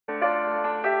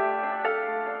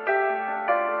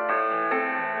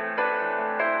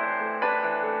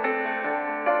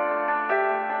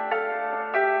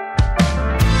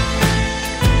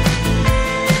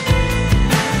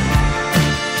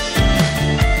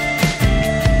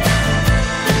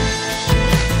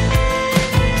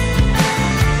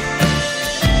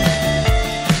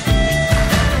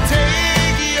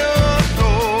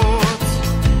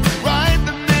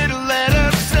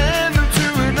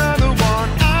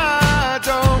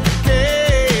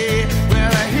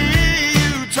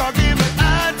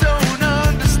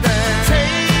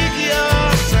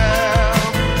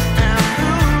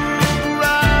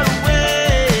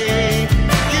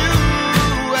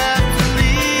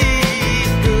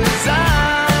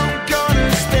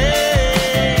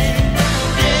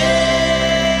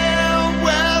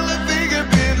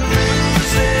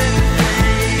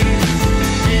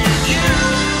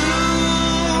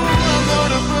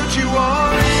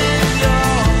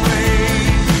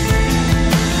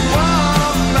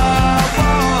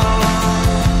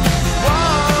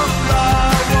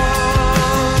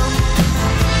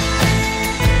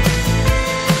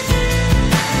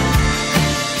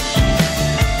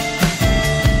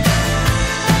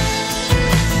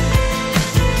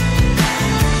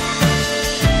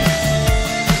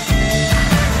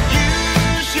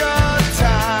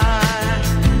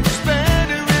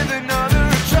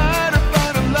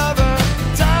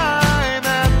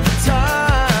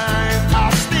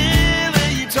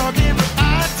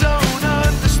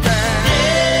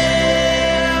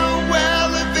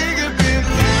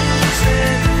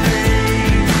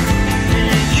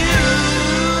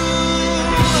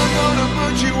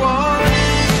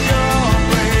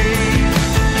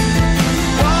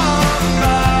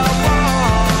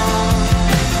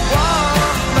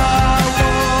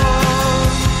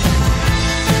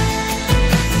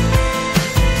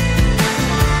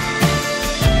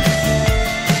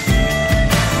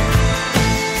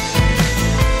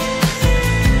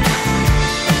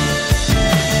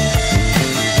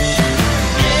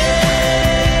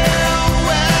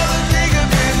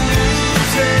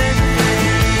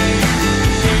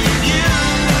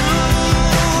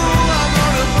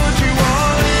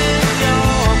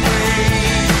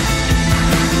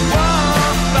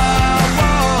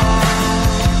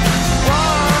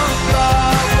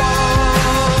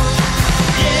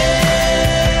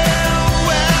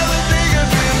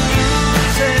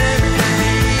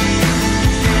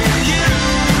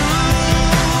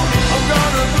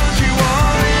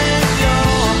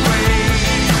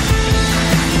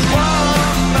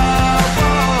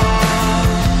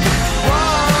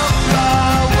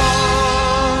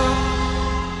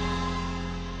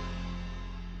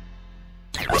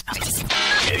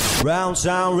Round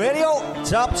Sound Radio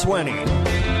Top 20.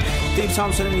 Steve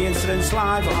Thompson and the Incidents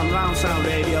live on Round Sound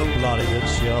Radio. Bloody good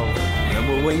show. And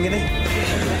we're winging it.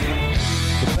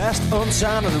 The best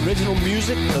unsigned and original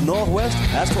music the Northwest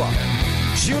has to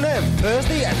offer. Tune in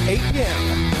Thursday at 8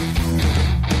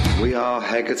 p.m. We are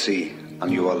Haggerty,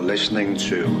 and you are listening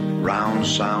to Round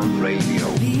Sound Radio.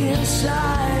 The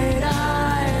inside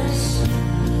eyes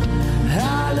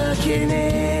are looking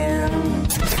in.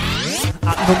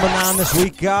 At number 9 this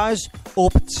week, guys,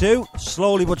 up 2,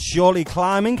 slowly but surely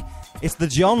climbing. It's the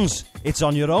Johns. It's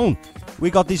On Your Own.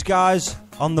 We got these guys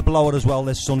on the blower as well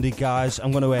this Sunday, guys.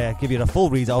 I'm going to give you a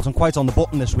full readout. I'm quite on the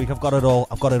button this week. I've got it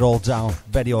all down.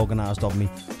 Very organised of me.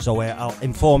 So I'll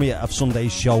inform you of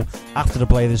Sunday's show after the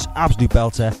play this absolute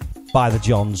belter by the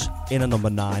Johns in at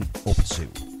number 9, up 2.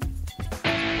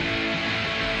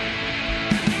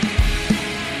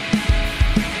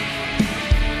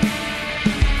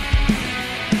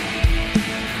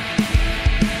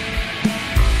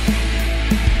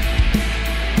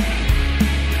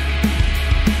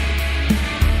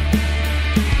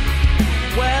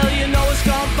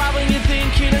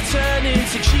 Turning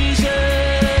to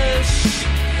Jesus,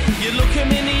 you look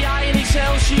him in the eye and he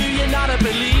tells you you're not a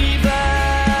believer.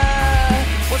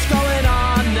 What's going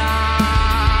on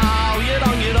now? You're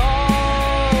on your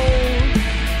own.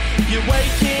 You're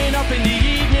waking up in the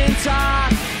evening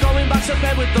time, going back to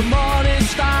bed with the morning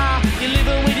star. You're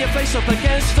living with your face up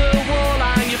against the wall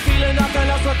and you're feeling nothing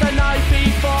else but the night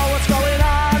before. What's going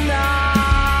on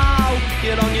now?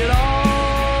 You're on your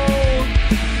own.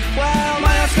 Well,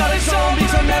 my heart's got its own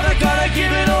beats, I'm never gonna give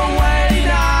it away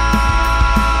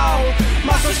now.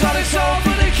 My soul's got its own,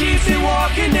 but it keeps me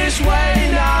walking this way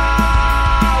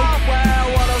now. Well,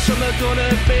 what else am I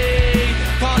gonna be?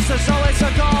 Cause there's nowhere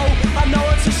to go, I know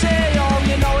what to say. Oh,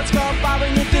 you know it's gone bad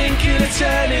when you're thinking of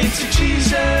turning to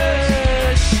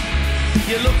Jesus.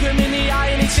 You look him in the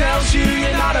eye and he tells you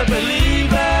you're not a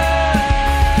believer.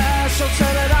 So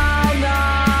turn it on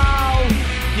now,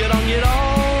 you're on your own.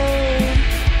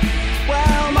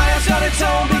 Got its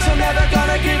own beats, I'm never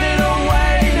gonna give it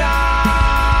away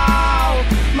now.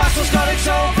 My soul's got its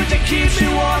own bridge that keeps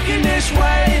me walking this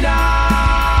way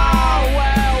now.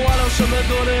 Well, what else am I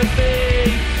gonna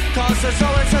be? Cause there's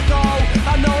nowhere to go,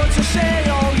 I know what to say.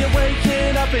 Oh, you're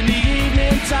waking up in the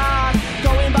evening time,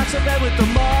 going back to bed with the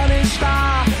morning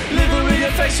star, living with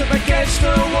your face up against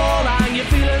the wall and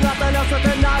you're feeling nothing else but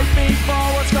the night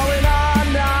before. What's going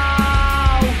on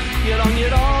now? You're on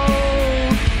your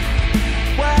own.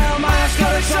 Well, my heart's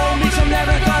got its own beats, I'm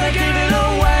never gonna give it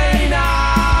away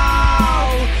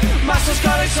now. My soul's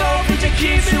got its own beats, it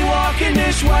keeps me walking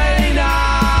this way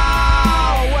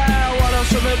now. Well, what else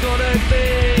am I gonna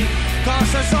be? Cause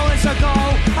there's nowhere to go,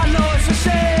 I know what to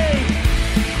say.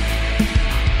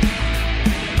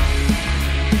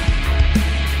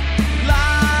 La,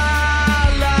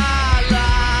 la, la,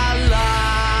 la.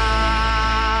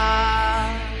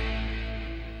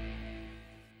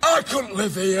 I couldn't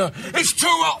live here. It's too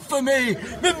hot for me.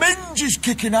 My minge is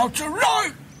kicking out a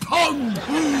right pong.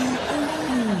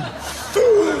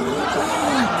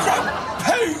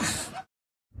 Peace.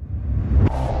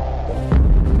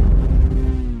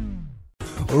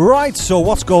 Right, so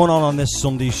what's going on this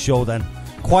Sunday's show then?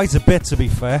 Quite a bit, to be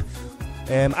fair.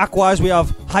 Act-wise, we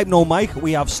have Hypno Mike,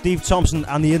 we have Steve Thompson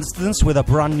and the Incidents with a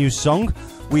brand new song.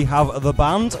 We have The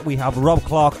Band, we have Rob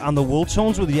Clark and the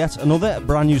Wooltones with yet another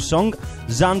brand new song.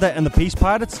 Xander and the Peace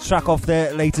Pirates, track off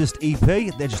their latest EP.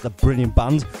 They're just a brilliant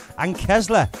band. And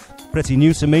Kesler, pretty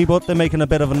new to me, but they're making a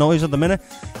bit of a noise at the minute.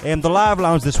 The live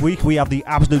lounge this week, we have the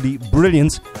absolutely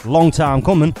brilliant, long time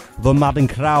coming, The Madden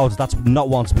Crowd. That's not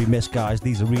one to be missed, guys.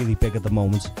 These are really big at the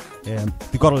moment.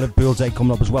 They've got a Liverpool Day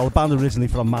coming up as well. The band originally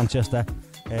from Manchester,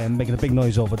 making a big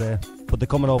noise over there. But they're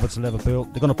coming over to Liverpool.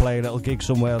 They're going to play a little gig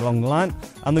somewhere along the line,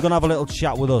 and they're going to have a little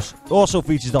chat with us. Also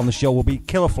featured on the show will be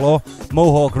Killer Floor,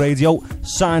 Mohawk Radio,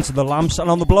 Sign to the Lamps,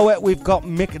 and on the blower we've got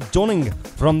Mick Dunning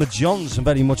from the Johns. I'm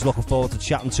very much looking forward to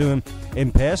chatting to him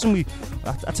in person.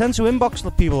 I tend to inbox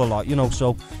the people a lot, you know,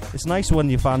 so it's nice when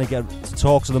you finally get to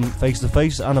talk to them face to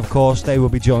face. And of course they will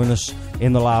be joining us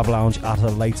in the live lounge at a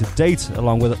later date,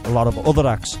 along with a lot of other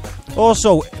acts.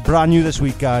 Also, brand new this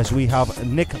week, guys, we have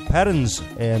Nick Perrins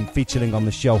featuring on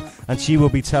the show, and she will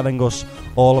be telling us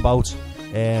all about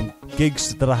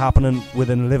gigs that are happening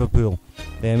within Liverpool.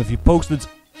 If you posted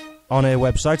on our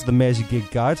website, the Mersey Gig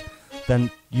Guide,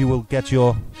 then you will get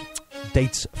your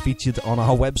dates featured on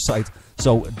our website.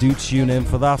 So do tune in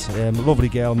for that. Lovely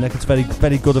girl, Nick. It's very,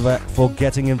 very good of her for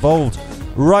getting involved.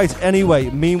 Right, anyway,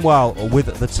 meanwhile,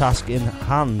 with the task in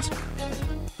hand.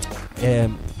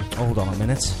 Hold on a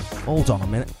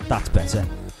minute. That's better.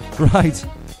 Right.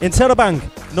 Interrobang,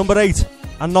 number 8.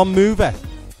 and Non-Mover.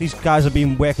 These guys have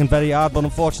been working very hard, but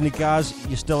unfortunately, guys,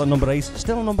 you're still at number 8.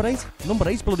 Still at number 8? Number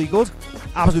 8's bloody good.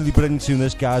 Absolutely brilliant tune,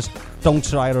 this, guys. Don't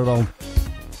try it at home.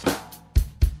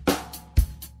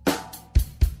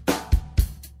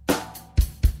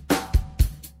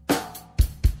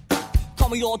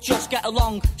 We all just get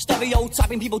along.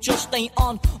 Stereotyping people just ain't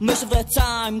on. Most of the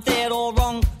time, they're all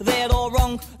wrong. They're all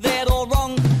wrong. They're all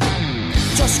wrong.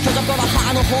 Just cause I've got a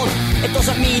hat and a hood, it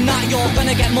doesn't mean that you're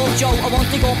gonna get mojo. I won't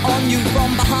dig up on you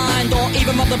from behind, or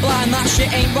even rob the blind, that shit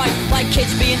ain't right. Like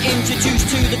kids being introduced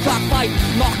to the crack pipe,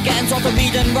 not getting taught to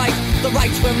read and write. The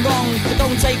right's from wrong, but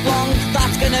don't take long,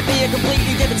 that's gonna be a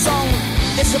completely different song.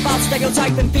 This is about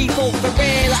stereotyping people, for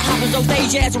real, it happens those days,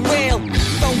 yeah, it's real.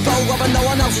 Don't go over no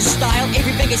one else's style, if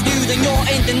you think it's new then you're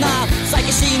in denial. It's like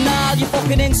you see now, you're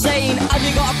fucking insane. Have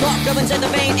you got a clock going to the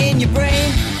vein in your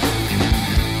brain?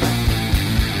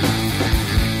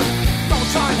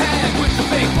 Try and hang with the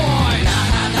big boy. Na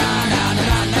na na na na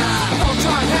na na. Don't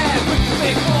try and hang with the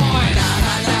big boy. Na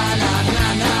na na na na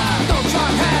na. Don't try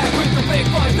and hang with the big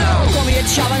boy. No. Call me a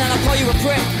chav and I call you a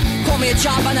prick. Call me a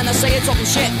chav and I say you're talking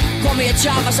shit. Call me a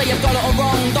chav, I say you've got it all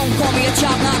wrong. Don't call me a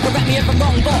chav, now correct me if I'm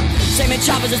wrong. But saying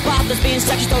chav is as bad as being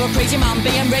sexist or a crazy man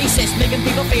being racist, making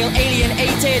people feel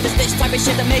alienated. It's this type of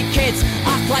shit that make kids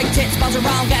act like tits, bounce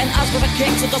around getting asked for the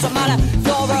kicks. It doesn't matter if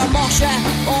you're a mosher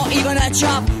or even a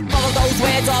chav. All of those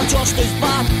words are just as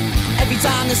bad. Every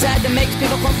time they said it makes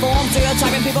people conform to a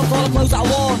type and people call the clothes that are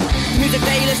worn. Music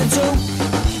they listen to,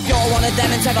 you're one of them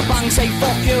and take a bang, say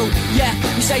fuck you. Yeah,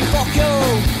 you say fuck you.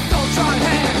 Don't try and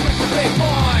hang with the big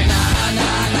boy. Na na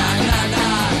na na na na.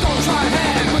 Don't try and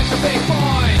hang with the big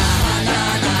boy. Na na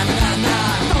na na na.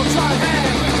 Don't try and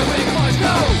hang with the big boys.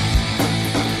 No.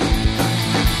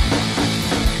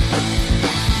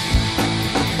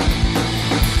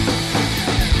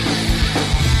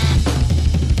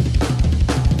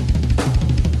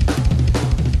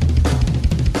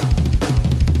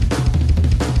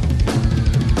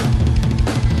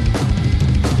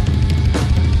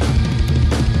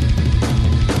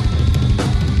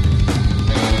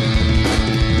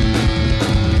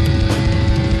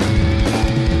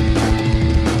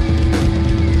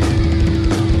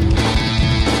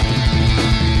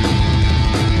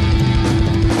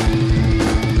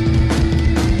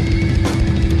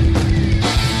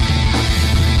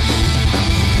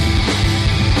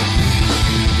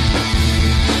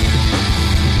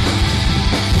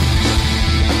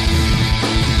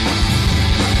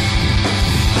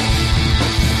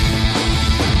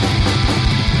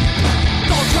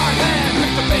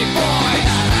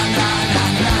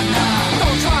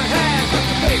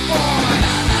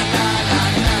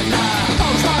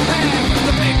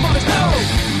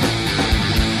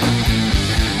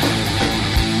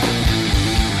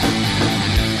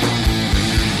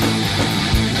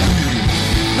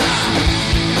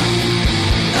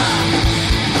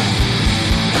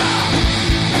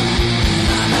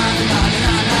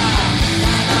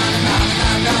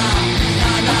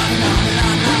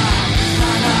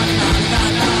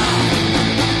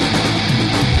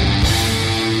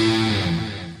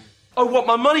 I want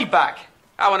my money back.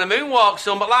 I want a moonwalk,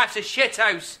 son, but life's a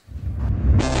shithouse.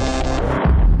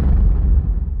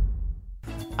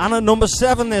 And at number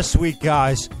 7 this week,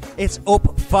 guys, it's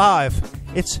up 5.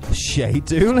 It's Shay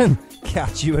Doolin.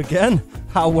 Catch you again.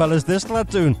 How well is this lad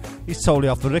doing? He's totally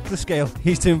off the Richter scale.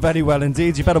 He's doing very well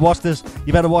indeed. You better watch this.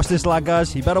 You better watch this lad,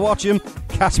 guys. You better watch him.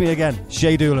 Catch me again.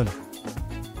 Shay Doolin.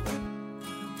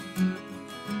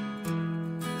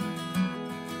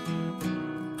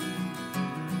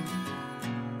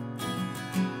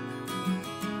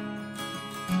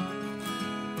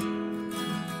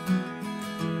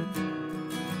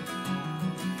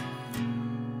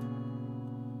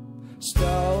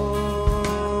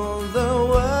 Stole the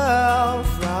world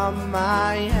from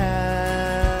my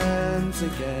hands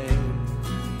again.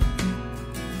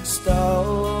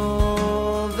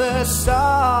 Stole the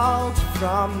salt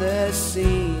from the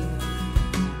sea.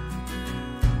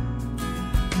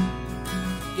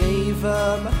 Gave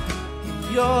up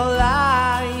your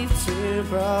life to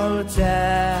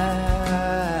protect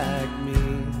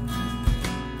me.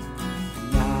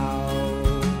 Now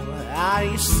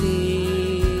I see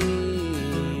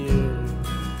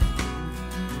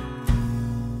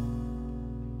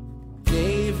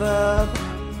up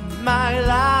my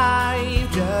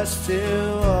life just to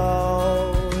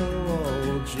hold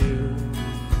you,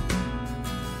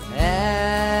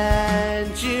 and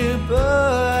you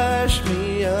push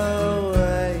me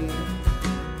away,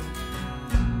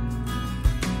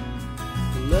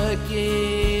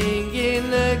 looking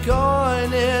in the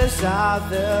corners of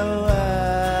the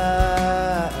world,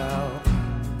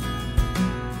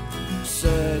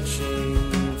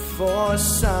 for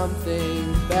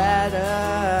something better.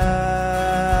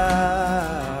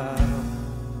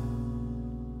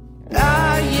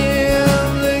 I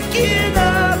am looking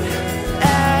up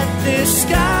at the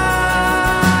sky,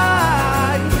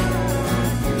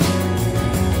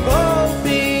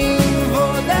 hoping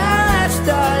for that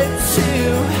star to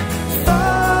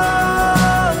fall.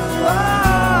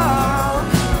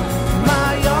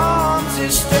 My arms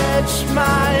are stretched,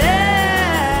 my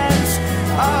hands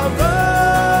are open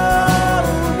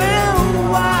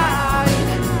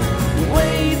wide,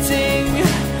 waiting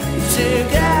to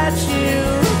get you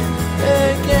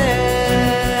again,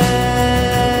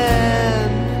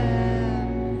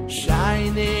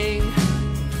 shining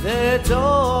the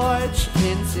torch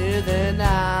into the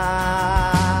night,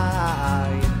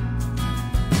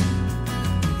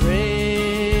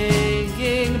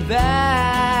 bringing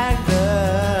back the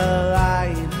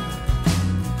light.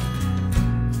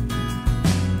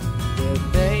 The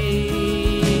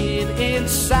pain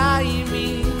inside me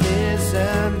is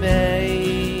amazing.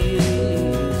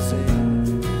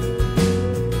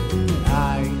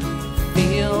 I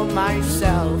feel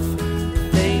myself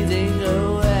fading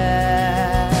away.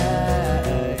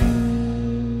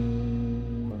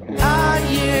 I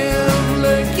am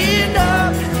looking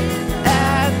up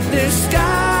at the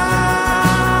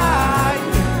sky,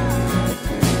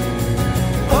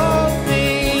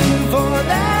 hoping for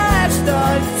that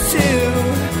star to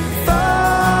fall.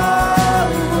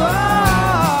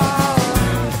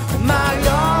 My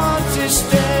arms are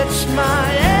stretched, my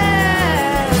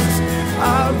hands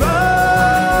are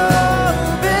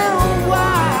open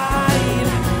wide,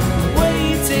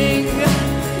 waiting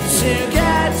to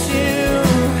get you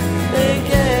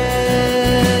again.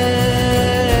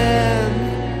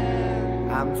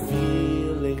 I'm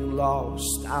feeling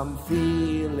lost, I'm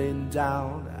feeling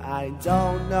down, I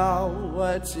don't know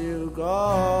where to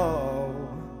go.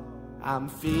 I'm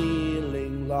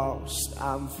feeling lost,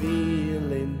 I'm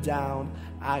feeling down,